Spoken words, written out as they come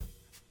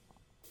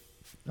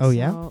Oh,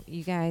 yeah? So,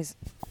 you guys,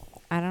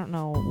 I don't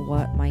know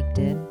what Mike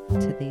did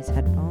to these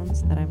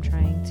headphones that I'm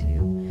trying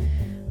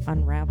to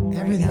unravel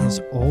Everything right now. is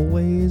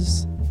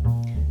always...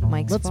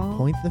 Mike's Let's fault.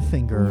 point the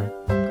finger.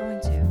 Yeah, I'm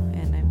going to,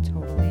 and I'm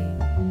totally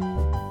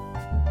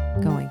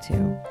going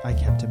to. I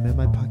kept him in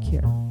my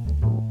paquier.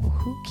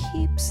 Who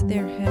keeps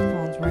their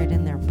headphones right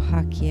in their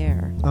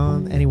paquier?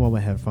 Anyone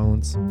with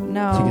headphones.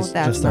 No, So you can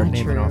that's just start not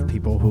naming true. off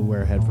people who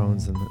wear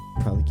headphones and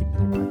probably keep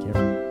them in their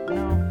paquier.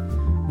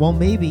 No. Well,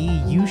 maybe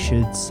you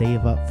should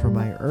save up for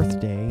my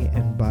Earth Day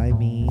and buy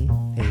me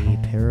a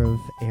pair of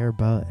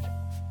Airbud.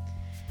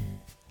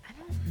 I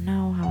don't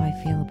know how I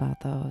feel about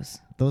those.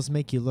 Those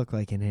make you look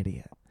like an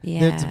idiot.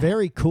 Yeah. It's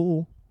very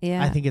cool.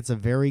 Yeah. I think it's a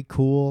very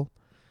cool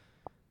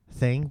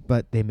thing,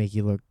 but they make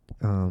you look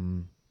like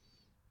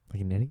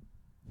an idiot.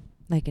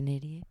 Like an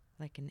idiot.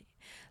 Like an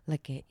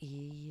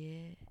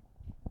idiot.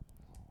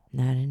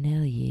 Not an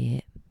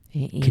idiot.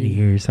 Can you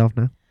hear yourself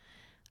now?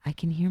 I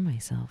can hear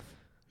myself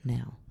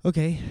now.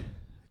 Okay,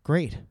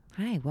 great.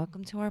 Hi,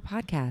 welcome to our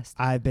podcast.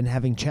 I've been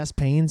having chest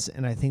pains,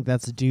 and I think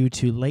that's due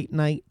to late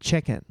night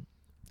chicken.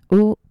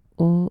 Ooh,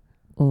 ooh,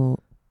 ooh.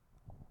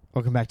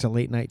 Welcome back to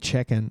Late Night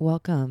Chicken.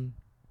 Welcome.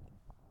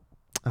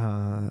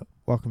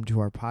 Welcome to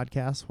our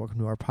podcast. Welcome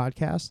to our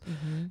podcast.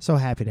 Mm-hmm. So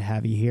happy to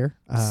have you here.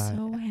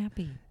 So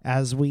happy.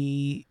 As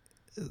we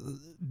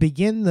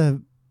begin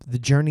the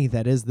journey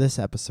that is this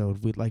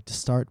episode, we'd like to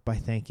start by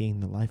thanking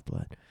the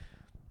lifeblood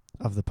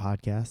of the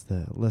podcast,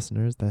 the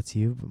listeners, that's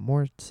you, but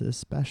more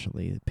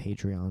especially the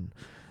Patreon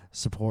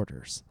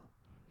supporters.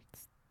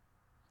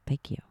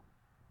 Thank you.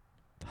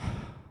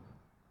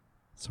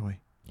 Soy,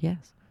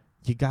 Yes.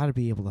 you got to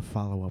be able to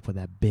follow up with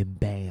that bim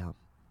bam.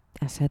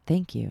 I said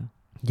thank you.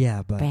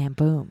 Yeah, but Bam,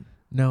 boom.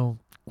 no,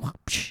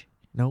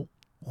 no.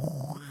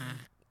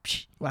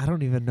 I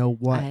don't even know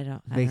what I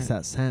don't makes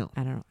that sound.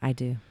 I don't. I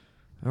do.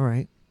 All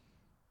right.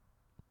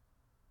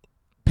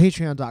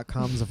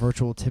 Patreon.com is a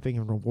virtual tipping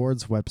and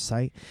rewards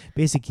website.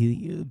 Basically,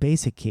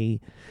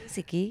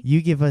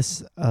 you give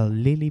us a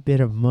little bit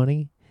of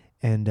money,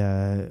 and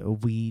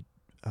we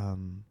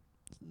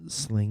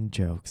sling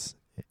jokes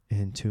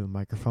into a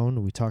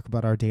microphone. We talk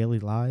about our daily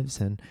lives,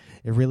 and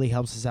it really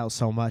helps us out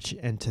so much.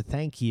 And to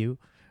thank you,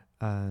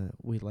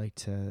 we'd like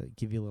to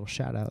give you a little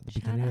shout out at the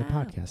beginning of the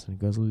Shout out. podcast, and it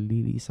goes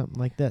lily something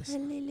like this.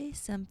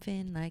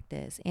 Something like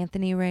this.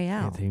 Anthony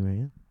Rayel. Anthony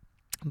Ryan,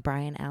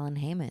 Brian Allen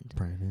Hammond.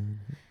 Brian,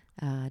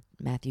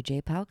 Matthew J.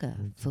 Palka.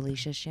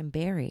 Felicia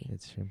Shimberry.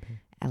 it's champagne.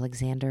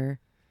 Alexander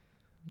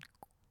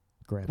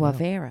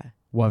Guavera.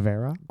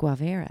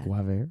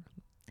 Guavera.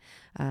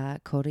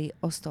 Cody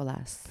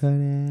Ostolas.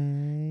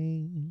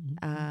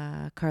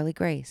 Carly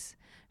Grace.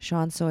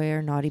 Sean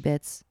Sawyer. Naughty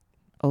Bits.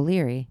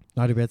 O'Leary.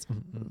 Naughty Bits.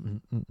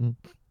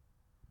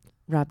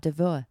 Rob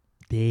DeVoe.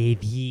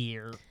 Dave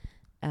here.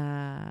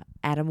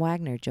 Adam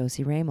Wagner.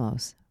 Josie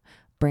Ramos.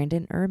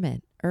 Brandon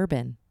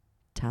Urban.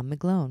 Tom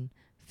McGlone.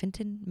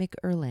 Finton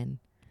McErlin.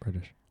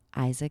 British.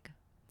 Isaac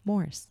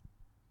Morse.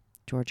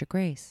 Georgia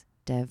Grace.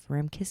 Dev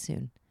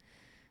Ramkisoon.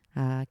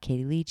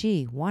 Katie Lee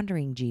G.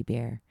 Wandering G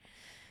Bear.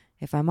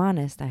 If I'm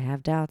honest, I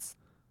have doubts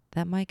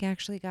that Mike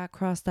actually got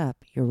crossed up.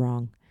 You're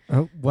wrong.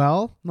 Oh,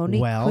 well.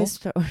 Monique well.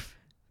 Quisto.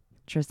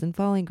 Tristan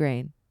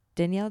Fallingrain.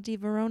 Danielle D.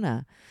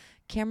 Verona.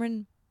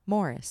 Cameron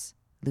Morris.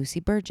 Lucy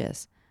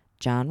Burgess.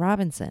 John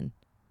Robinson.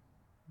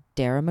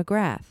 Dara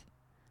McGrath.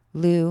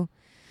 Lou,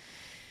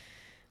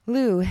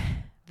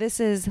 this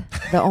is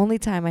the only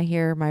time I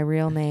hear my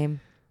real name.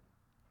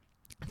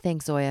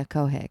 Thanks, Zoya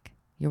Kohik.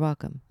 You're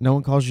welcome. No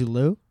one calls you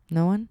Lou?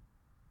 No one?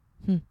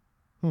 Hmm.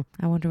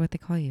 I wonder what they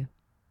call you.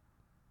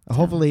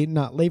 Hopefully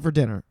not late for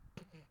dinner.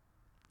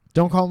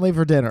 Don't call him late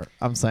for dinner,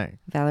 I'm saying.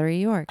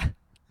 Valerie York.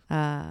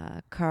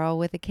 Carl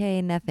with a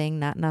K, nothing,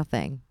 not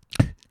nothing.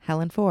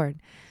 Helen Ford.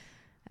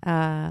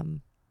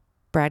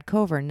 Brad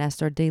Cover,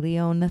 Nestor De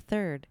Leon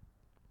III.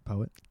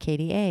 Poet.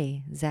 Katie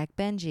A. Zach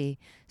Benji.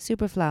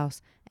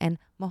 Superflouse. And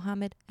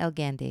Mohammed El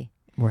Gandhi.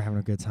 We're having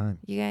a good time.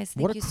 You guys,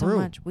 What thank a you so crew.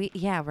 much.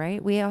 Yeah,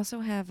 right? We also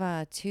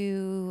have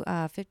two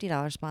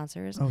 $50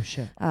 sponsors. Oh,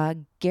 shit.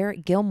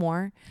 Garrett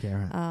Gilmore.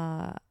 Garrett.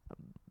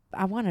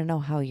 I want to know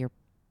how your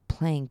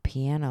playing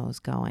piano is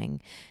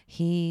going.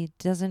 He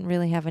doesn't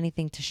really have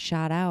anything to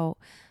shout out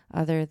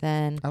other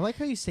than I like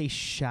how you say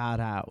shout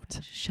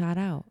out. shout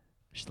out.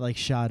 Like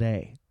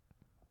Sade.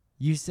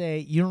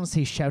 You don't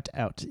say shout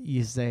out.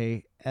 You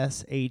say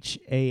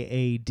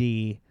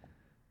SHAAD.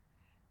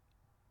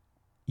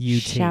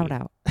 UT. Shout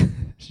out.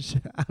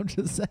 I'm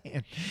just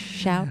saying.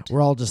 Shout.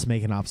 We're all just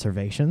making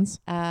observations.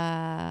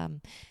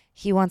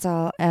 He wants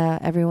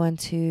everyone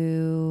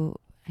to.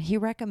 He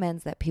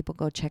recommends that people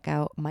go check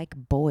out Mike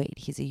Boyd.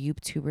 He's a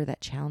YouTuber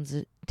that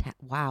challenges.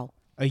 Wow.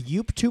 A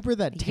YouTuber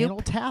that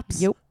channel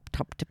taps? Yup.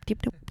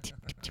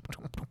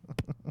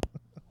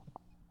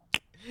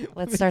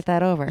 Let's start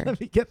that over. Let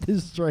me get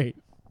this straight.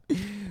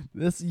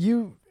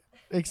 You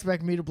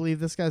expect me to believe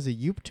this guy's a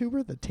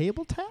YouTuber that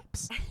table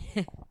taps?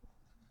 I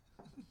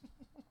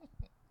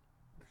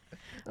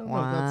don't know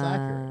if that's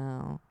accurate.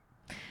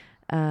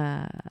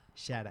 Wow.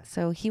 Shout out.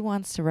 So he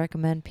wants to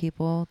recommend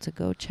people to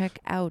go check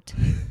out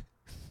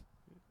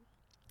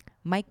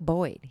Mike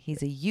Boyd.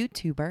 He's a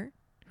YouTuber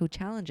who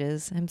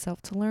challenges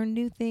himself to learn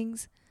new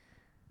things.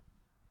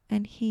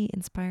 And he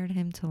inspired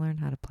him to learn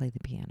how to play the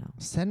piano.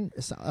 Send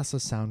us a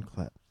sound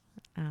clip.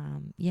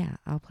 Yeah,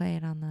 I'll play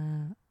it on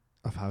the...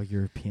 Of how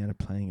your piano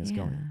playing is Yeah.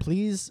 going.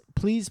 Please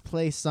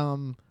play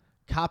some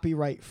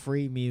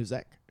copyright-free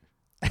music.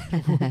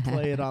 We'll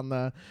play it on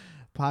the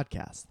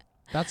podcast.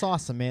 That's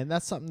awesome, man.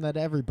 That's something that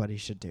everybody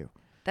should do.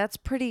 That's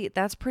pretty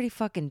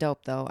fucking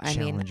dope, though.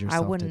 Challenge I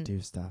yourself wouldn't to do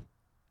stuff.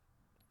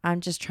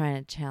 I'm just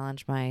trying to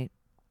challenge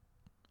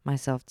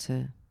myself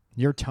to...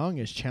 Your tongue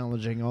is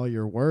challenging all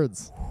your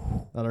words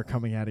that are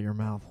coming out of your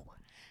mouth.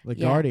 The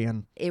Yeah,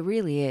 Guardian. It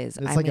really is.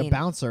 It's like a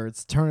bouncer.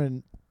 It's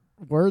turning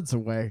words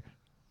away.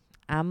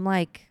 I'm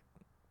like,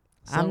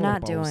 I'm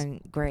not Syllables.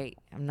 doing great.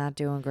 I'm not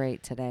doing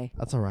great today.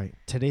 That's all right.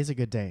 Today's a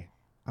good day.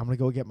 I'm going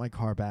to go get my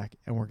car back,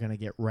 and we're going to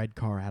get Red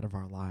Car out of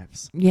our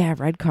lives. Yeah,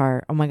 Red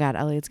Car. Oh, my God.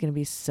 Elliot's going to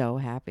be so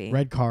happy.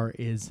 Red Car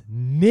is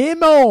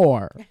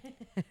Nimor.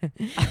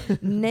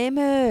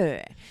 Nemo.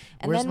 And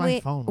Where's then my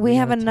phone? we We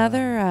have gotta another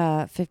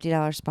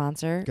 $50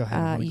 sponsor. Go ahead.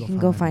 I'm gonna You go can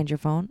find go mine. find your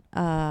phone.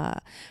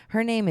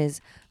 Her name is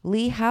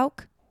Lee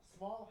Hauk.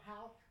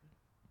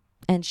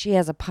 And she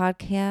has a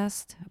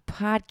podcast.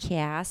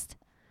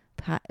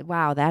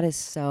 Wow, that is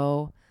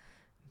so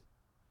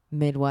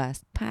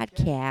Midwest.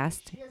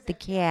 Podcast. The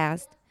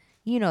cast.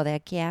 You know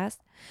that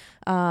cast.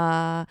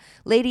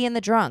 Lady and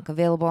the Drunk,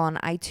 available on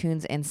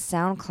iTunes and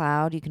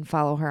SoundCloud. You can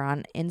follow her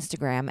on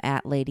Instagram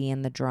at Lady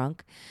and the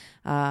Drunk.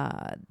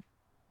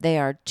 They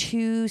are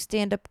two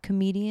stand-up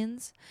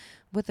comedians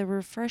with a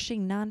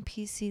refreshing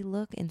non-PC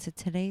look into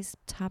today's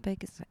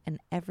topics and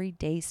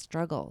everyday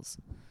struggles,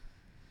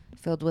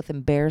 filled with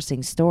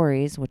embarrassing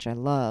stories, which I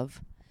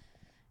love,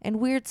 and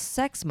weird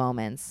sex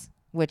moments,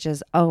 which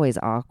is always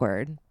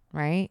awkward,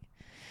 right?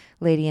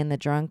 Lady and the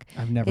Drunk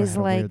I've never is had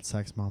a like weird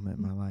sex moment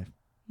in my life.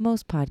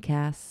 most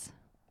podcasts.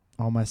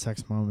 All my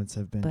sex moments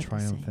have been But the same.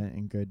 triumphant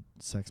and good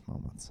sex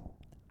moments.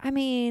 I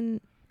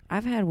mean,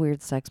 I've had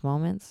weird sex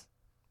moments.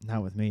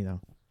 Not with me, though.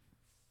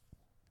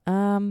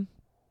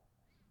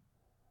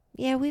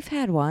 Yeah, we've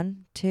had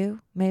one,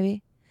 two,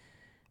 maybe.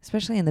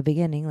 Especially in the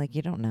beginning, like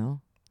you don't know.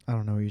 I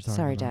don't know what you're talking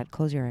Sorry, about. Dad.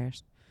 Close your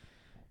ears.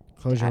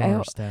 Close your I-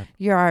 arms, Dad.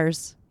 Your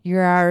ours.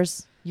 Your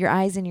ours. Your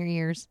eyes and your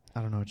ears.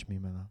 I don't know what you mean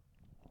by that.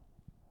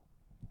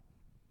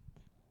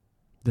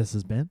 This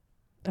has been?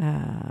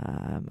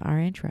 Our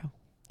intro.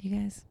 You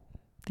guys,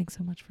 thanks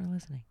so much for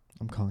listening.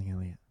 I'm calling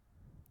Elliot.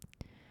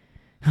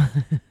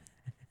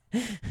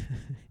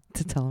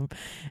 To tell him,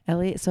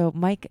 Elliot. So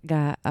Mike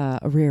got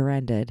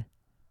rear-ended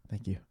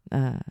Thank you.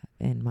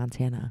 in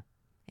Montana,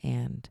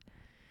 and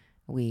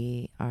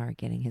we are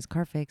getting his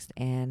car fixed.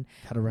 And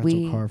Had a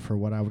rental car for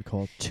what I would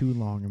call too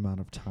long amount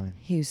of time.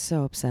 he was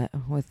so upset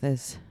with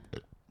this.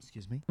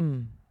 Excuse me?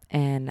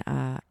 And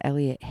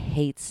Elliot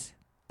hates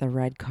the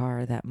red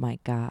car that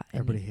Mike got.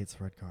 And Everybody hates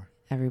red car.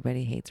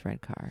 everybody hates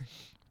red car.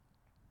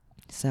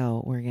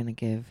 So we're gonna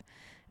give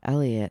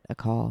Elliot a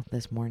call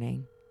this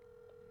morning.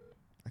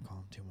 I call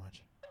him too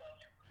much.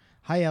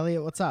 Hi,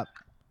 Elliot. What's up?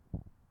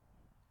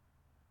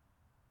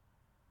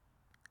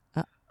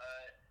 Not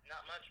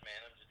much,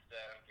 man.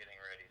 I'm getting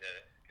ready to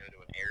go to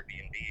an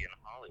Airbnb in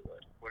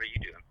Hollywood. What are you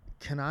doing?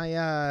 Can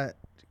I,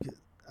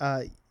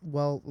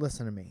 well,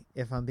 listen to me.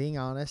 If I'm being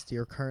honest,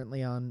 you're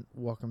currently on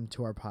Welcome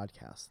to Our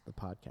Podcast, the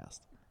podcast.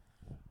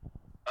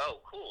 Oh,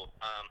 cool.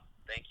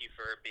 Thank you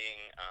for being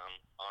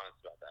honest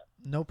about that.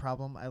 No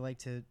problem. I like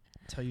to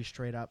tell you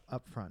straight up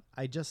front.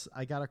 I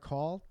got a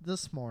call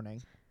this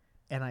morning,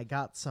 and I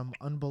got some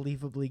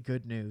unbelievably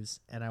good news,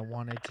 and I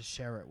wanted to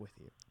share it with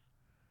you.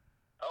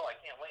 Oh, I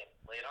can't wait.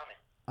 Lay it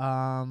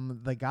on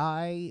me. The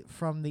guy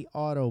from the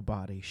auto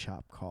body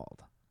shop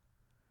called,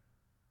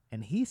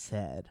 and he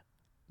said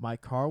my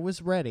car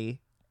was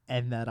ready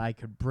and that I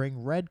could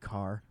bring Red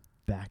Car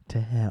back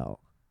to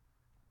hell.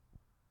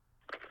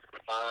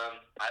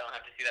 I don't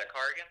have to see that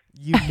car again?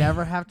 You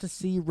never have to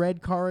see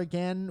Red Car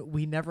again.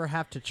 We never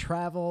have to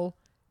travel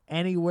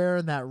anywhere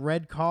in that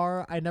red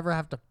car. I never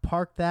have to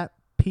park that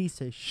piece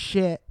of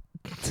shit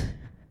Good.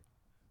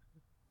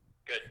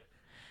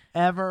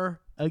 ever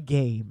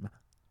again.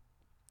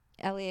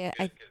 Elliot,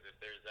 Good, because if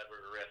there's ever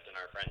a rift in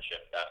our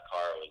friendship, that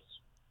car was,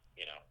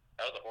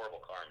 that was a horrible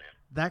car, man.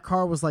 That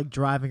car was like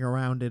driving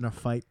around in a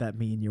fight that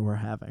me and you were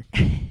having.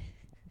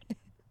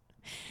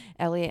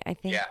 Elliot, I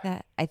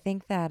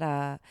think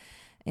that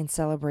in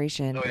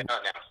celebration. No, not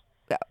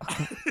now.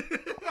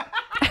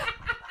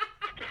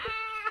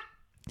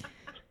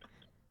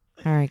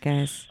 All right,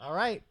 guys. All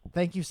right.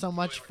 Thank you so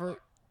much for...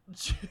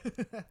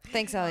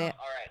 Thanks, Elliot.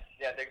 All right.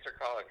 Yeah, thanks for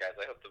calling, guys.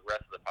 I hope the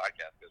rest of the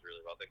podcast goes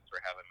really well. Thanks for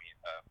having me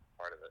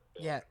part of it.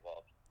 Yeah.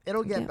 Involved.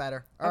 It'll get Yeah.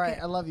 better. All right.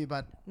 Okay. I love you,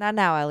 bud. Not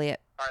now, Elliot.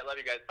 All right, love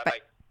you guys. Bye-bye.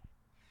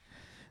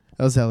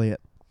 That was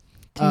Elliot.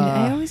 Dude,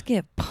 I always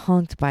get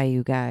punked by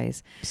you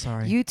guys.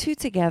 Sorry. You two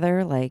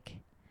together, like,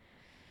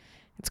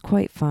 it's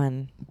quite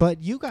fun.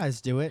 But you guys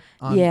do it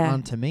Yeah.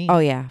 onto me. Oh,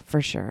 yeah,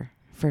 for sure.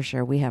 For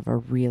sure. We have a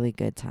really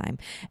good time.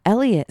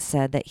 Elliot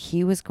said that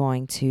he was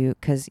going to,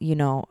 because,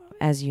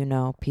 as you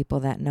know, people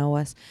that know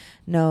us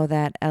know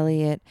that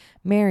Elliot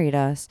married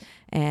us,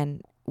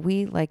 and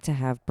we like to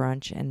have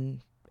brunch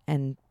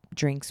and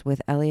drinks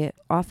with Elliot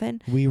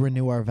often. We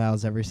renew our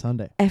vows every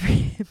Sunday.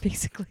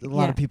 Basically. A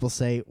lot of people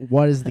say,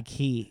 what is the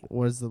key?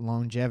 What is the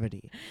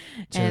longevity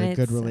to And a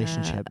good it's,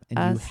 relationship? And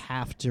you us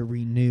have to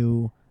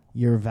renew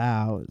your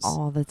vows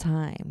all the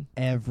time.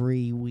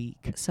 every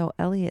week. So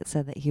Elliot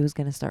said that he was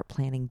going to start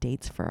planning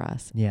dates for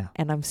us. Yeah.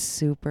 And I'm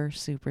super,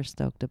 super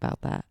stoked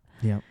about that.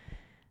 Yeah.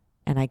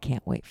 And I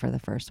can't wait for the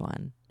first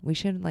one. We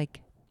should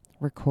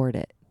record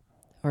it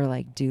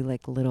or do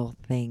little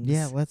things.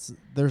 Yeah,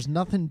 there's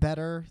nothing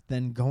better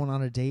than going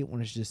on a date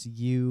when it's just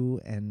you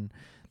and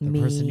the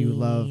Me person you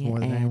love more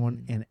than and-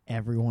 anyone and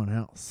everyone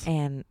else.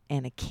 And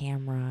a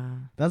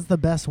camera. That's the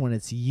best when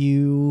it's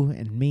you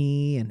and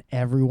me and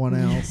everyone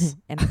else.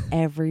 And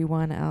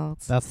everyone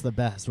else. That's the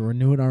best. We're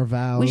renewing our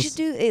vows. We should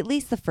do at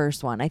least the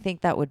first one. I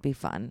think that would be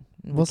fun.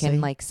 We We'll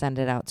can see. send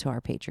it out to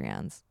our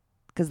Patreons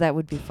because that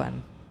would be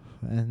fun.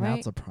 And right?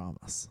 that's a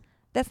promise.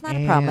 That's not a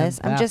And promise.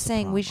 I'm that's just a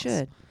saying we promise.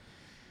 should.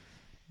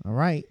 All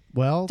right.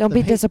 Well, Don't the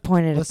be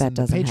disappointed listen, if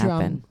that doesn't the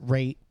Patreon happen.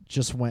 rate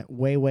just went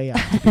way up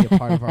to be a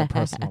part of our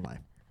personal life.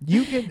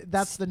 You can.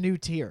 That's the new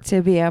tier.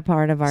 To be a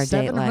part of our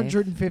date life.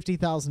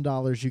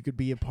 $750,000. You could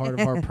be a part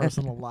of our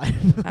personal life.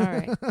 All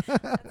right. That's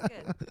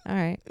good. All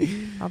right.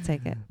 I'll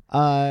take it.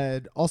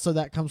 Also,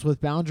 that comes with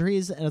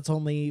boundaries, and it's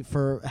only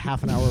for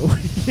half an hour a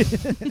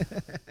week.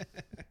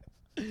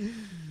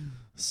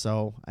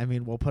 So, I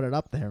mean, we'll put it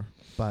up there,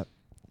 but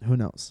who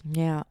knows?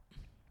 Yeah.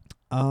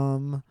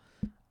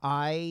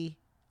 I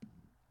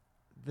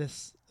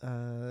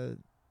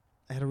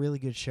had a really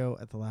good show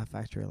at the Laugh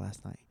Factory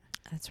last night.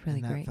 That's really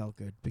and that great. felt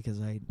good because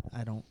I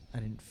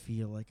didn't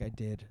feel like I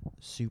did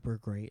super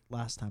great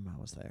last time I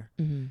was there.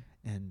 Mm-hmm.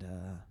 And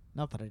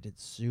not that I did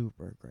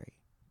super great,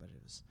 but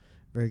it was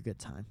a very good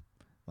time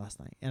last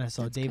night. And I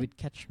saw That's David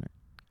Ketchner,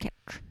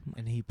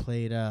 and he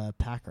played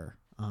Packer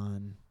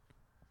on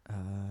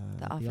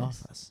The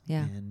Office.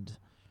 Yeah. And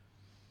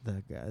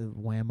the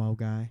Whammo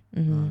guy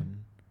Mm-hmm.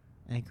 on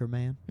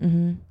Anchorman.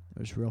 Mm-hmm. It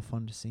was real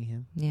fun to see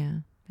him. Yeah.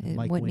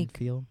 Mike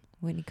Winfield.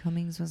 Whitney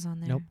Cummings was on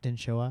there. Nope, didn't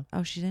show up.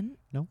 Oh, she didn't?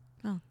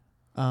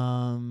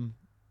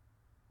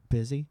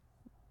 Busy,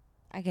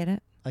 I get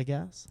it. I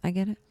guess.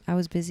 I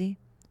was busy.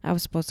 I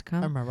was supposed to I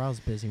come. remember I was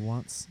busy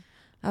once.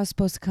 I was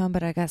supposed to come,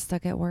 but I got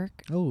stuck at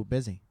work. Oh,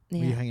 busy. Were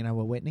you Yeah. hanging out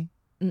with Whitney?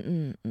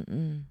 Mm-mm.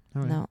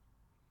 All right.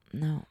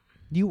 No.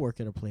 You work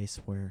at a place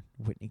where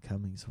Whitney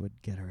Cummings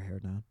would get her hair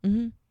done.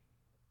 Mm-hmm.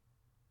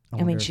 I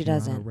mean, wonder she if you're on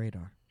doesn't. her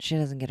radar. She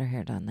doesn't get her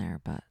hair done there,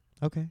 but,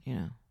 Okay.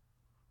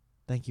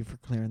 Thank you for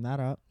clearing that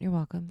up. you're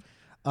welcome.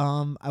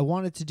 I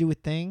wanted to do a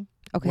thing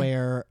Okay.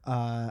 where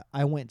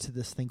I went to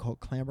this thing called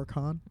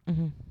ClamorCon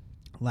Mm-hmm.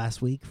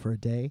 last week for a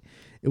day.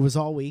 It was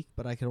all week,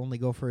 but I could only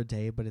go for a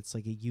day, but it's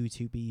like a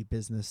YouTube-y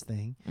business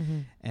thing. Mm-hmm.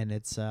 And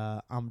it's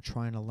I'm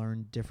trying to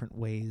learn different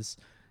ways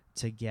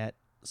to get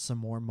some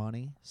more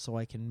money so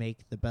I can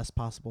make the best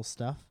possible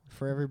stuff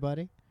for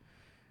everybody.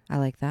 I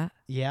like that.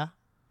 Yeah.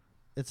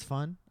 It's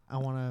fun.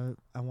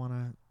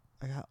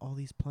 I got all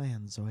these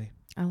plans, Zoe.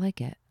 I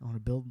like it. I want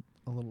to build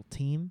a little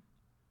team.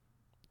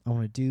 I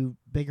want to do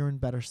bigger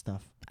and better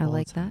stuff. I all the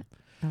like time.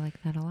 that. I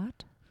like that a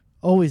lot.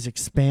 Always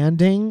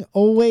expanding,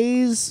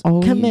 always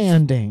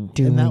commanding.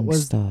 And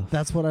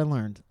that's what I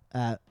learned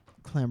at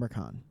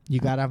ClamorCon. You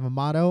got to have a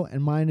motto,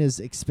 and mine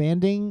is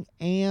expanding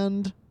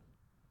and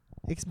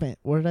expand.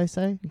 What did I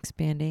say?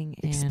 Expanding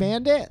and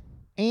Expand it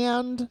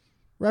and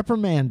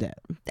reprimand it.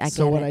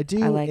 So what I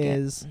do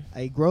is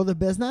I grow the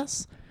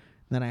business,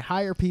 then I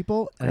hire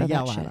people and I Grow that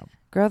yell at shit. them.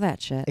 Grow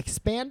that shit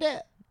Expand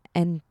it.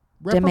 and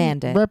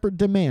demand it.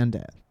 Demand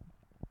it.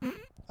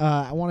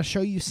 I want to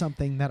show you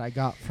something that I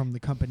got from the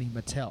company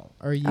Mattel.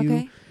 Are you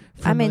Okay.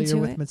 I'm familiar into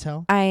with it.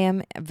 Mattel? I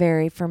am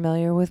very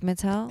familiar with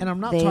Mattel. And I'm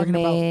not they talking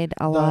about made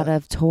a lot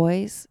of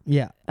toys.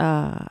 Yeah.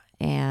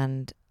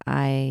 And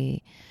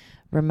I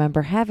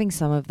remember having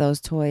some of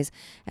those toys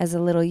as a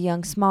little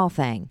young small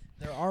thing.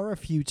 There are a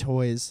few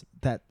toys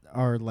that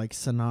are like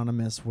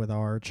synonymous with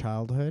our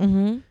childhood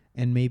Mm-hmm.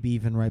 and maybe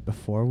even right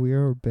before we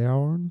were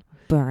born.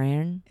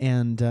 Burn.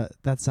 And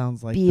that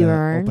sounds like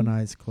Bjorn. the open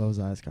eyes, close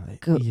eyes guy.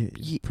 Go-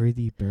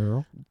 Pretty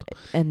girl.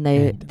 And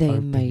they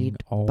open made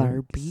eyes.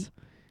 Barbie.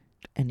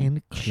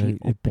 And she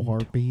opened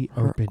Barbie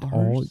her opened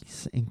eyes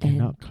eyes and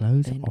cannot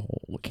close and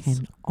eyes.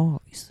 Ken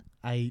eyes.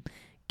 I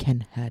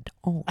Ken had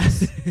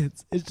eyes.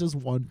 it's just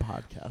one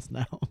podcast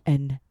now.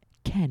 And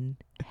Ken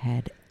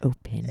had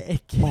open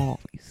Ken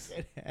eyes.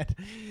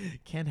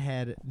 Ken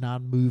had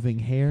non-moving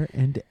hair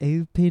and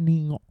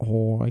opening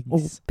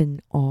eyes.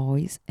 Open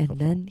eyes. And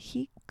then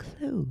he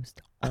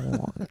closed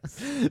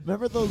eyes.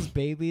 Remember those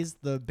babies,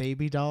 the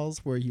baby dolls,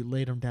 where you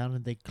laid them down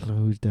and they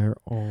closed their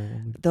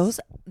eyes?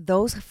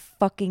 Those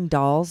fucking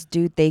dolls,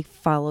 dude, they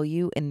follow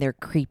you and they're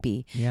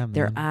creepy. Yeah, man.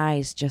 Their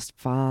eyes just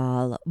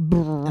fall.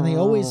 And they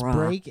always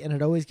break, and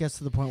it always gets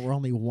to the point where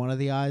only one of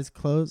the eyes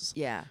close.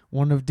 Yeah.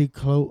 One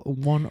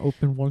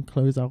open, one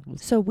close out.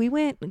 So we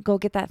went, go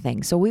get that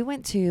thing. So we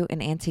went to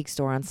an antique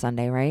store on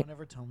Sunday, right? Don't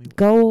ever tell me.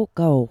 Go.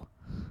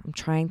 I'm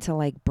trying to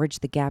like bridge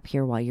the gap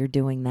here while you're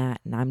doing that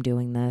and I'm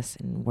doing this,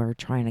 and we're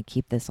trying to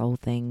keep this whole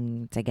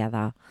thing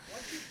together.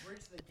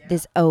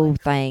 This old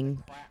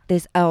thing.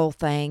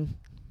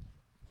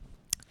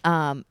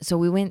 So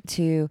we went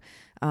to,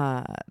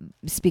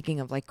 speaking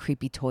of like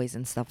creepy toys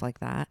and stuff like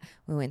that,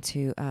 we went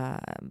to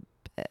an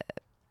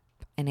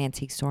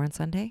antique store on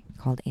Sunday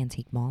called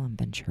Antique Mall in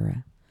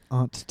Ventura.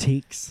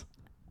 Antiques.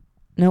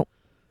 Nope.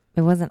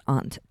 It wasn't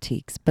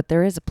Antiques, but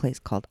there is a place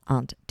called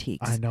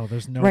Antiques. I know.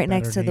 There's no right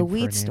better next to name the for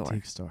weed an store.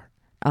 Antique store.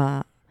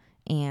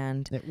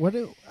 And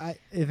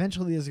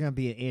Eventually there's going to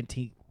be an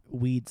antique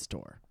weed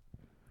store.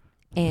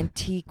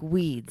 antique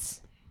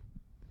weeds.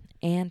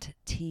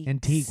 Antiques.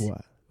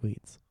 Antigua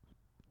weeds.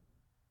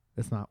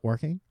 It's not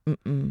working?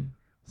 Mm-mm.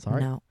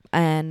 Sorry. No.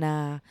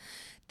 And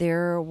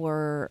there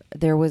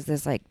was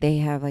this like, they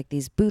have like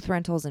these booth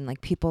rentals, and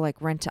like people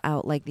like rent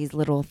out like these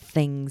little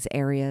things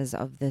areas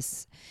of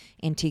this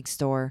antique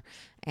store,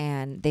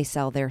 and they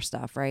sell their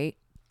stuff, right?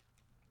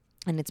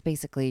 And it's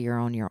basically you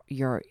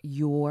are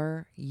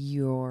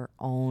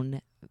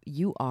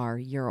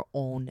your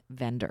own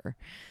vendor.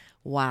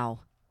 Wow.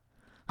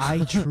 I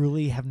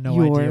truly have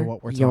no idea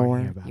what we're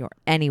talking about.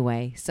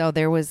 Anyway, so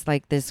there was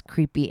like this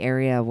creepy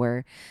area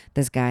where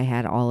this guy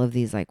had all of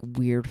these like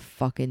weird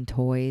fucking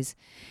toys.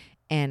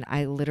 And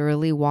I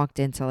literally walked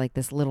into like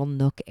this little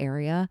nook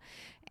area,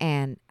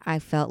 and I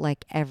felt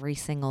like every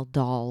single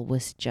doll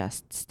was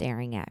just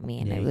staring at me.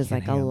 And Yeah, it you was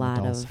can't like a handle the lot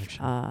doll of,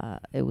 section.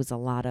 it was a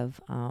lot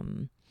of,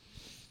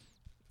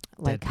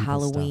 like people's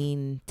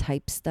Halloween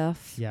type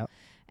stuff. Yep.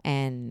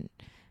 And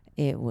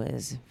it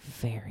was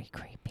very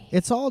creepy.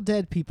 It's all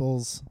dead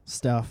people's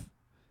stuff,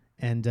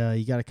 and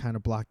you got to kind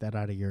of block that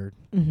out of your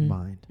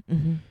mind.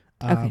 Mm-hmm.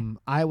 Okay.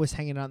 I was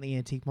hanging out in the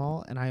antique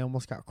mall, and I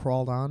almost got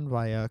crawled on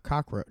by a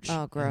cockroach.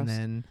 Oh, gross. And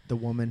then the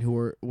woman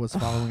who was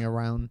following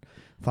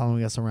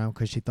us around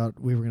because she thought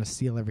we were going to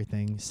steal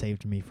everything,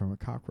 saved me from a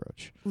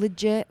cockroach.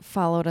 Legit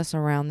followed us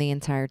around the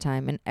entire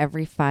time, and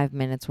every 5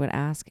 minutes would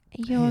ask,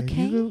 "You Hey,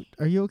 okay?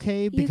 Are you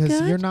okay? You Because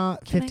you're good?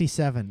 not Can I-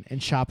 57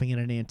 and shopping in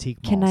an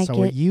antique Can mall. I So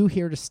are get- you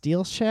here to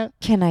steal shit?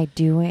 Can I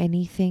do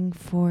anything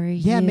for you?"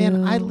 Yeah,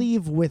 man, I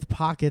leave with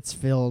pockets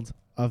filled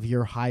of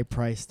your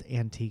high-priced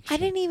antique shit. I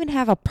didn't even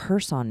have a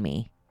purse on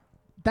me.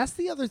 That's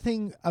the other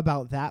thing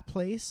about that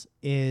place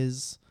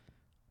is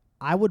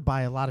I would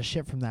buy a lot of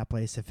shit from that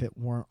place if it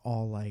weren't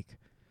all like,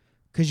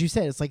 because you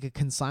said it's like a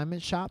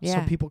consignment shop.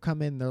 Yeah. So people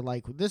come in, they're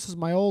like, this is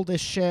my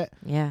oldest shit.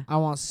 Yeah. I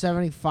want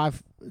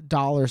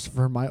 $75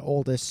 for my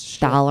oldest shit.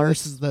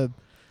 Dollars. This is the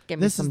Give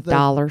me This is some the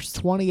dollars.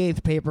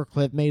 28th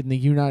paperclip made in the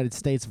United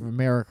States of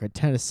America,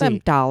 Tennessee. Some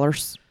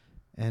dollars.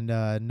 And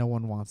no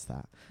one wants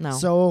that. No.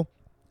 So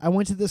I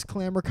went to this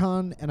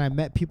ClamorCon and I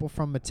met people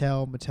from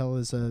Mattel. Mattel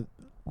is a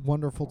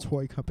wonderful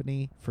toy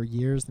company for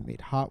years. They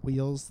made Hot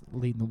Wheels,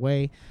 leading the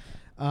way.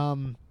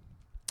 And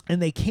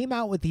they came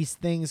out with these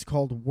things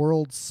called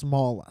World's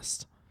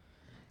Smallest.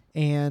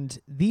 And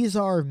these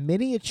are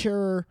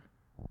miniature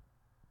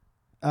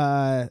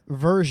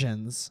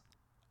versions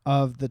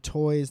of the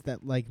toys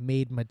that like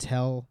made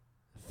Mattel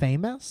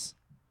famous.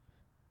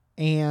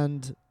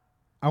 And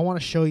I want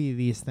to show you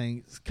these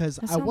things because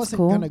That I sounds wasn't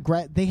cool.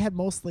 gonna they had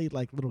mostly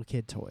like little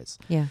kid toys.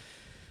 Yeah.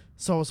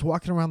 So I was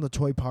walking around the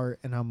toy part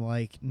and I'm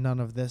like, none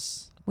of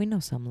this. We know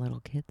some little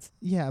kids.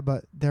 Yeah,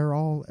 but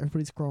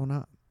everybody's growing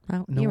up.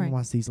 Oh, No you're one right.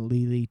 wants these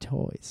Lily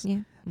toys.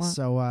 Yeah. Well,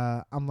 So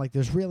I'm like,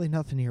 there's really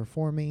nothing here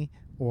for me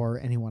or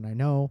anyone I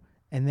know.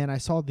 And then I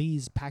saw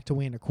these packed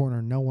away in a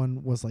corner. No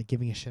one was like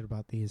giving a shit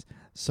about these.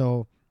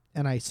 So,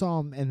 and I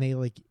saw them and they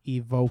like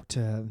evoked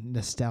a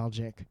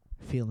nostalgic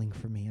feeling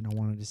for me. And I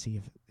wanted to see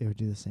if they would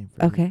do the same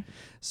for you. okay.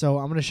 So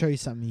I'm going to show you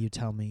something. You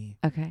tell me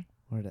Okay.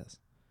 what it is.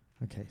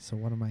 Okay. So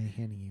what am I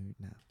handing you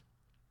now?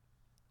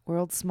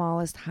 World's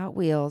smallest Hot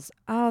Wheels.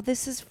 Oh,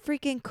 this is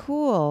freaking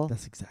cool.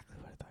 That's exactly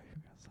what I thought you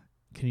were going to say.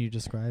 Can you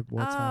describe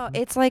what's Oh,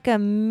 happening? it's like a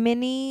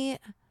mini.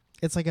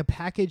 It's like a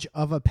package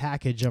of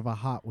a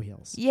Hot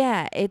Wheels.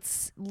 Yeah,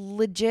 it's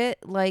legit.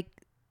 Like,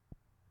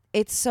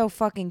 it's so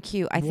fucking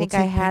cute. I We'll think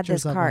I take had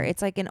this pictures of car. them.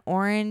 It's like an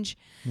orange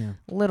Yeah.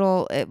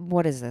 little.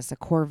 What is this? A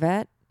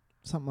Corvette?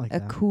 Something like A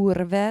that.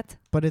 Corvette?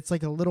 But it's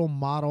like a little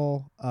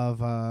model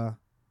of a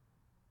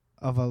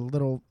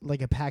little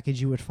like a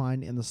package you would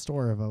find in the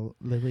store of a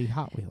Lily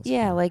Hot Wheels.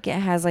 Yeah, car. like it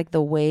has like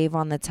the wave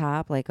on the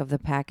top, like of the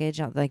package,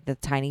 like the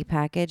tiny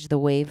package. The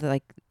wave,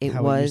 like it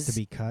how was. it used to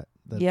be cut.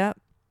 Yep.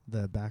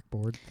 The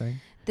backboard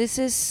thing. This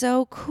is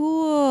so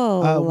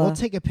cool. We'll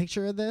take a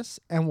picture of this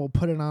and we'll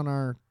put it on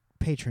our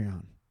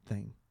Patreon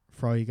thing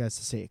for all you guys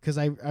to see. Because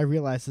I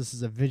realize this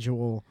is a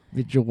visual.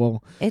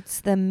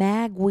 It's the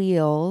Mag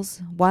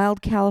Wheels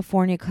Wild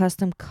California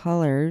Custom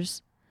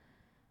Colors.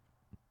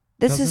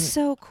 This Doesn't is it-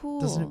 so cool.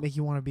 Doesn't it make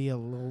you want to be a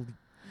little?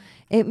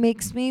 It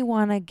makes me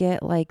want to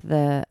get like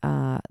the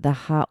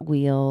Hot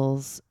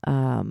Wheels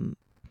Like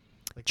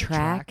the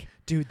track.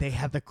 Dude, they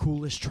have the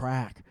coolest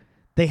track.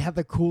 They have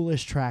the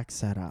coolest track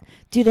set up.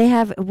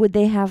 Would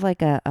they have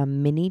like a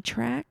mini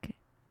track?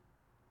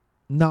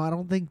 No, I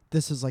don't think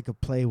this is like a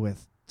play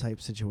with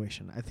type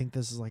situation. I think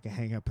this is like a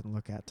hang up and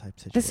look at type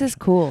situation. This is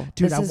cool.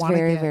 Dude, this I is want to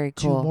very, get very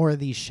 2 cool. more of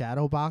these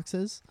shadow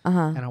boxes, Uh-huh.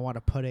 and I want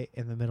to put it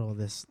in the middle of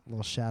this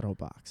little shadow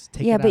box.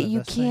 Take Yeah, it out but of you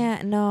this thing.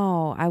 can't.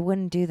 No, I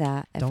wouldn't do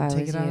that if Don't I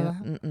take was it out you.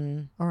 of that?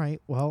 Mm-mm. All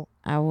right, well,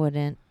 I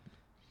wouldn't.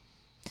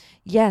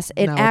 Yes,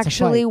 it Now it's a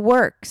actually fight.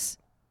 works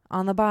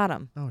on the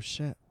bottom. oh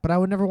shit. But I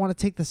would never want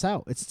to take this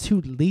out. It's too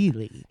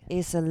lily.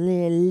 It's a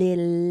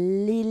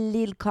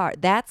little car.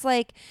 That's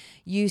like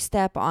you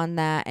step on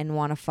that and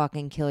want to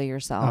fucking kill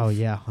yourself. Oh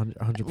yeah,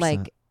 100%.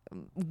 Like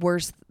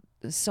worse,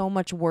 so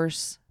much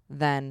worse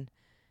than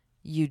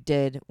you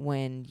did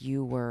when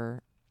you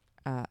were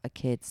a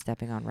kid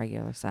stepping on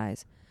regular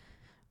size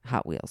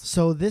Hot Wheels.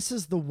 So this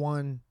is the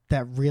one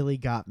that really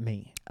got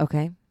me.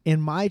 Okay. In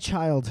my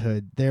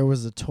childhood, there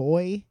was a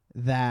toy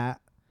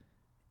that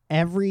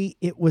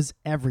it was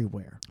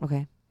everywhere.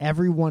 Okay.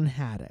 Everyone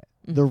had it.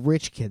 Mhm. The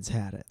rich kids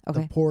had it.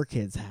 Okay. The poor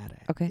kids had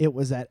it. Okay. It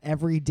was at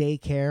every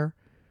daycare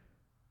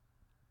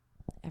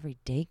Every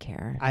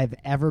daycare. I've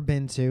ever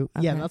been to.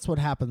 Yeah, Okay. that's what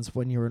happens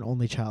when you're an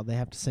only child. They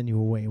have to send you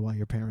away while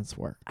your parents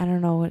work. I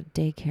don't know what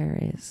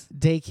daycare is.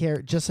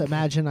 Daycare, just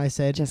imagine I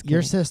said Just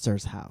your kidding.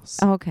 sister's house.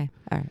 Oh, okay.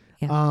 All right.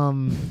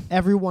 Yeah.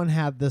 Everyone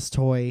had this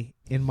toy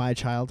in my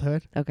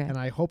childhood, Okay. and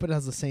I hope it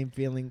has the same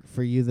feeling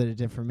for you that it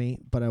did for me,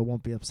 but I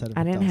won't be upset if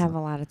I it didn't have doesn't.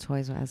 a lot of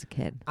toys when I was a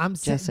kid. I'm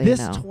saying just so you this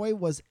know. toy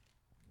was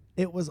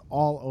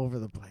all over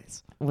the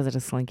place. Was it a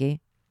Slinky?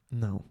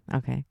 No.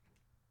 Okay.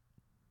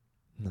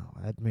 No,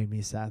 that made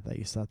me sad that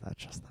you said that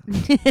just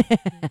then.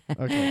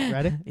 Okay,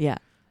 ready? Yeah.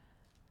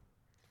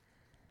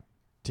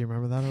 Do you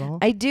remember that at all?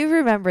 I do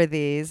remember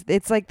these.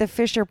 It's like the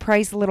Fisher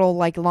Price little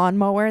like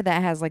lawnmower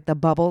that has like the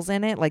bubbles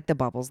in it, like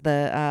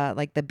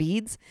the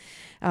beads.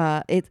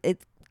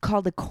 It's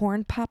called a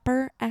corn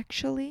popper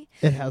actually.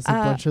 It has a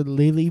bunch of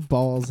lily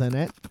balls in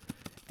it,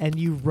 and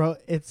you wrote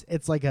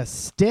it's like a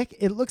stick.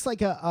 It looks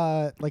like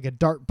a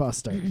dart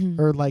buster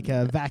or like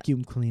a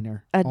vacuum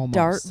cleaner. A almost.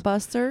 dart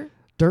buster.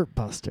 Dirt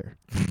buster.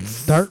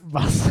 Dart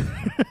buster.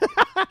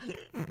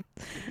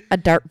 A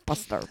dart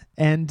buster.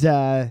 And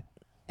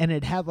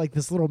it had like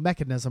this little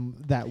mechanism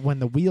that when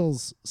the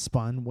wheels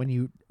spun, when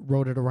you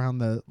rode it around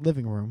the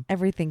living room,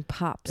 Everything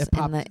pops It in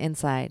popped. the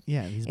inside.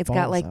 yeah, these It's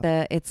got balls like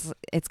out.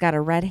 it's got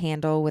a red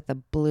handle with a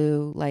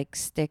blue like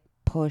stick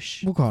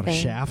push. We'll call it a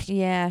thing. shaft.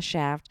 Yeah,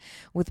 shaft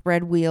with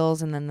red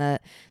wheels, and then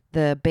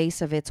the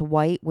base of it's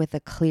white with a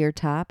clear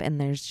top, and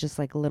there's just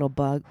like little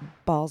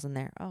balls in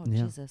there. Oh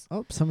Yeah. Jesus!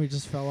 Oh, somebody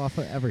just fell off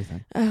of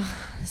everything.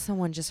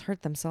 Someone just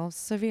hurt themselves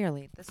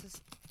severely.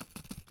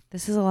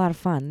 This is a lot of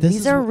fun. This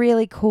These is are what-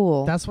 really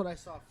cool. That's what I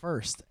saw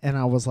first, and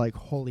I was like,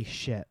 "Holy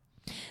shit!"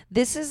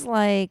 This is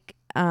like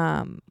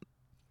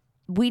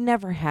we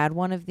never had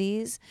one of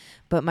these,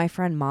 but my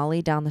friend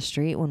Molly down the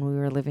street when we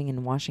were living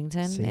in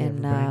Washington See,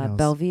 in everybody knows.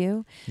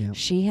 Bellevue, Yeah.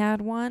 she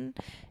had one,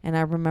 and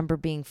I remember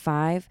being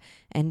 5,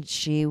 and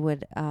she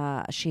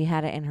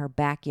had it in her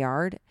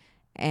backyard,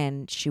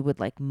 and she would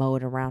like mow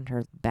it around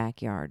her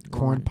backyard.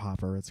 Corn lawn.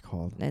 popper, it's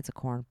called, It's a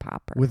corn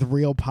popper. with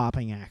real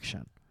popping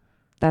action.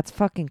 That's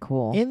fucking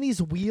cool. And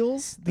these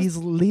wheels, these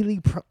lily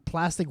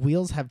plastic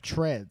wheels, have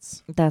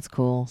treads, That's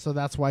cool. so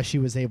that's why she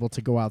was able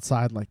to go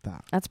outside like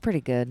that, That's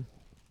pretty good.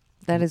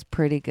 That is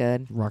pretty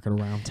good. rock it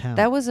around town.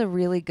 That was a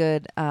really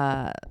good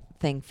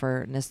thing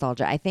for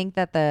nostalgia. I think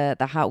that the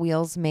Hot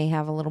Wheels may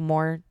have a little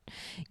more.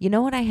 You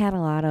know what I had a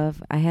lot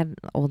of? I had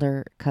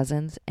older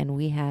cousins, and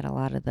we had a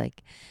lot of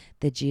like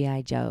the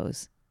G.I.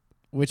 Joes.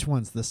 Which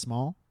ones? The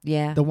small,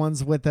 Yeah. the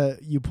ones with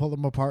you pull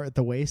them apart at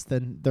the waist,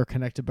 then they're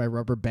connected by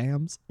rubber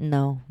bands.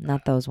 No,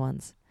 not those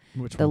ones.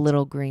 Which The ones?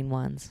 little green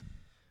ones.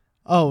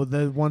 Oh,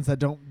 the ones that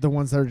don't. The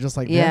ones that are just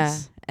like Yeah.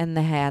 this. And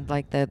they had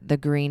like the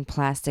green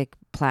plastic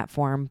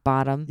platform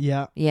bottom.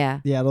 Yeah.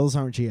 Yeah. Yeah, those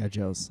aren't GI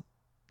Joes.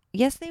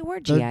 Yes, they were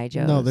They're- G.I.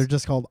 Joes. No, they're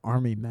just called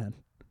Army Men.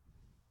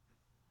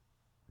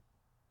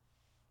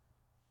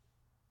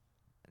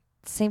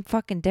 same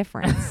fucking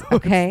difference. No,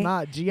 Okay. it's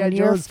not. GI When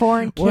you're a Joes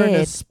foreign were an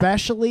kid.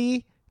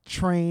 especially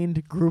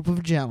trained group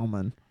of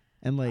gentlemen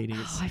and ladies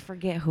Oh, I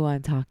forget who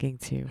I'm talking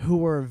to. who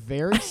were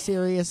very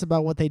serious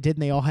about what they did,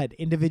 and they all had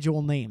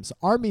individual names.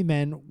 Army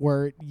men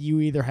were you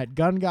either had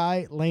gun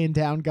guy, laying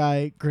down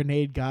guy,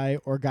 grenade guy,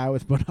 or guy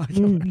with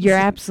binoculars. You're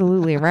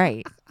absolutely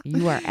right.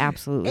 You are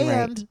absolutely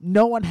right. And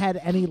no one had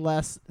any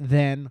less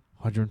than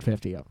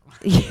 150 of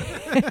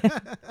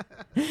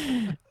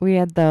them. We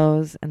had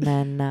those, and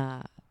then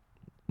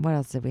what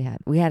else did we have?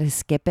 We had to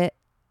skip it.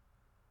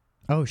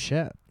 Oh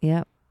shit.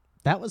 Yep.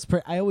 That was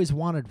I always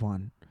wanted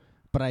one,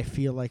 but I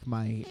feel like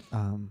my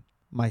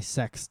my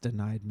sex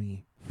denied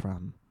me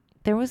from.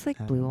 There was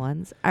like blue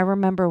ones. I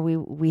remember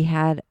we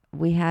had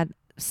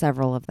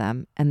several of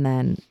them, and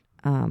then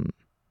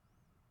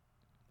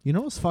You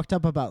know what's fucked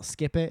up about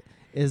Skip It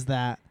is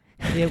that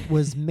it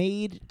was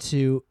made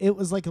to. It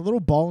was like a little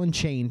ball and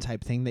chain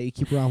type thing that you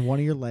keep around one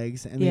of your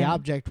legs, and the Yeah.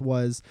 object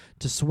was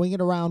to swing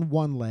it around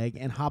one leg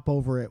and hop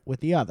over it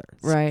with the other,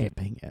 Right.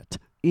 skipping it.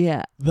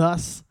 yeah,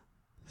 Thus,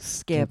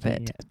 skip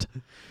skipping it.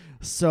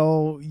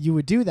 So you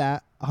would do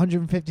that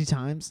 150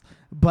 times,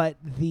 but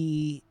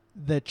the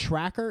the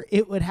tracker,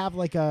 it would have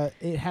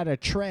it had a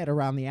tread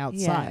around the outside.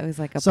 Yeah, it was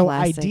like a so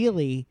plastic.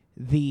 ideally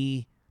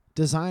the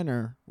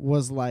designer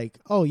was like,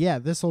 oh yeah,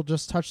 this will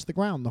just touch the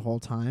ground the whole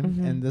time,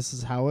 and this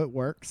is how it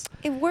works.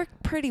 It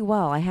worked pretty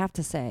well, I have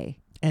to say.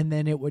 And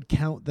then it would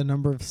count the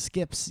number of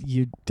skips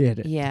you did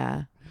it.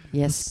 Yeah,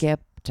 you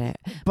skipped it,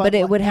 but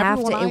it would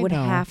have to. It would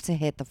have to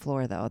hit the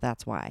floor though.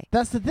 That's why.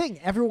 That's the thing.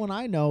 Everyone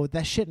I know,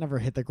 that shit never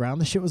hit the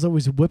ground. The shit was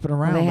always whipping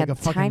around They like had a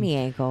fucking tiny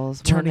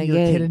ankles. turning your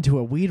kid into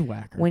a weed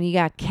whacker. When you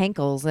got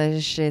cankles,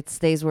 that shit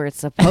stays where it's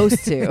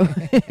supposed to.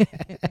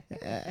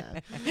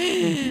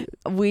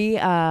 we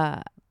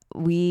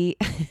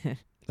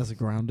as a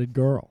grounded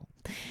girl,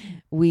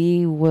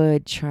 we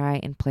would try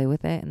and play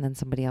with it, and then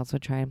somebody else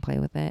would try and play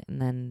with it,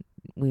 and then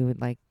we would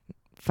like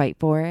fight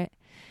for it,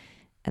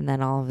 and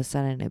then all of a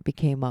sudden it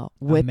became a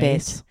whip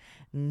it,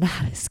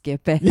 not a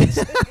skip it.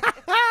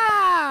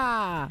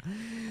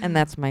 And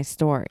that's my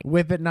story.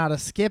 Whip it, not a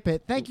skip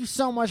it. Thank you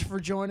so much for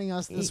joining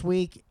us this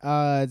week.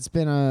 It's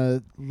been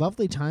a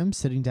lovely time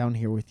sitting down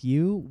here with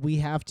you. We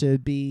have to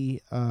be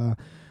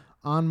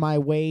on my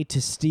way to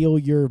steal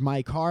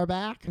my car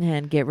back.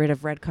 And get rid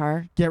of Red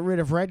Car. Get rid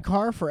of Red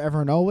Car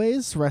forever and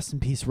always. Rest in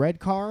peace, Red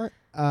Car.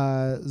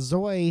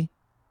 Zoe,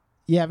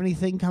 you have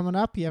anything coming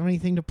up? You have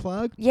anything to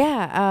plug?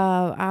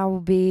 Yeah, I will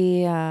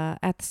be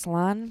at the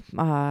salon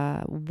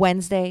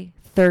Wednesday,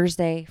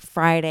 Thursday,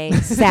 Friday,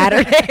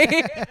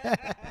 Saturday.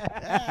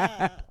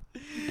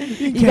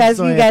 You guys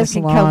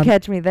can come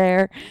catch me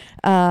there.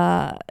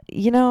 I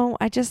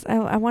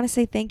want to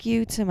say thank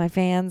you to my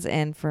fans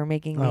and for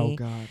making me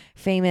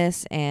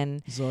famous.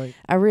 And Zoe,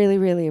 I really,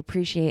 really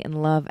appreciate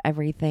and love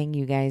everything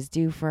you guys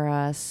do for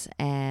us.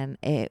 And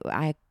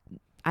I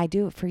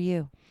do it for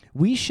you.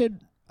 We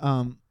should,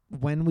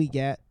 when we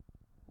get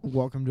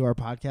Welcome to Our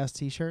Podcast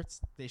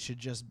t-shirts, they should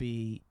just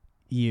be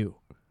you.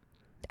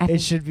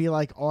 It should be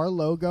like our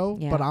logo,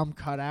 but I'm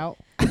cut out.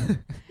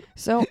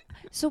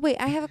 So wait,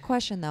 I have a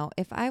question though.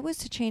 If I was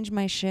to change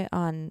my shit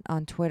on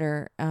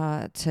Twitter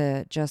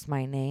to just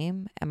my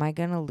name, am I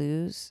gonna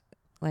lose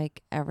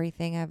like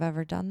everything I've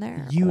ever done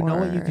there? You know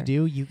what you could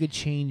do? You could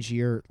change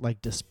your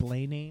like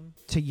display name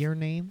to your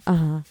name.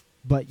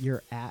 But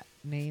your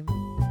 @ name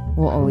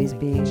will always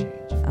be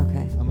change.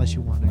 Okay. Unless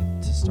you want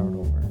it to start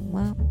over.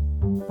 Well,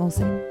 we'll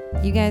see.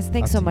 You guys,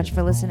 thanks so much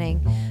for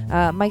listening.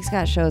 Mike's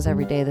got shows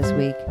every day this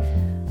week.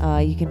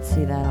 You can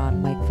see that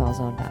on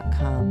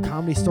MikeFalzone.com.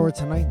 Comedy Store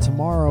tonight and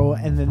tomorrow.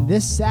 And then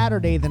this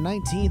Saturday, the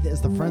 19th,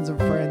 is the Friends of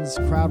Friends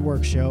crowd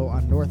work show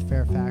on North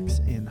Fairfax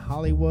in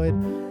Hollywood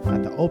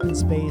at the Open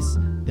Space.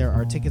 There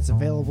are tickets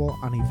available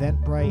on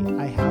Eventbrite.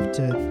 I have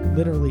to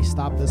literally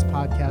stop this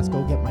podcast,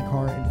 go get my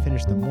car, and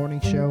finish the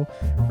morning show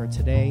for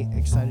today.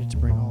 Excited to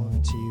bring all of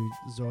it to you,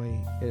 Zoe.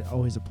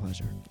 Always a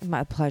pleasure.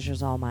 My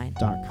pleasure's all mine.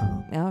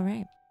 .com. All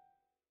right.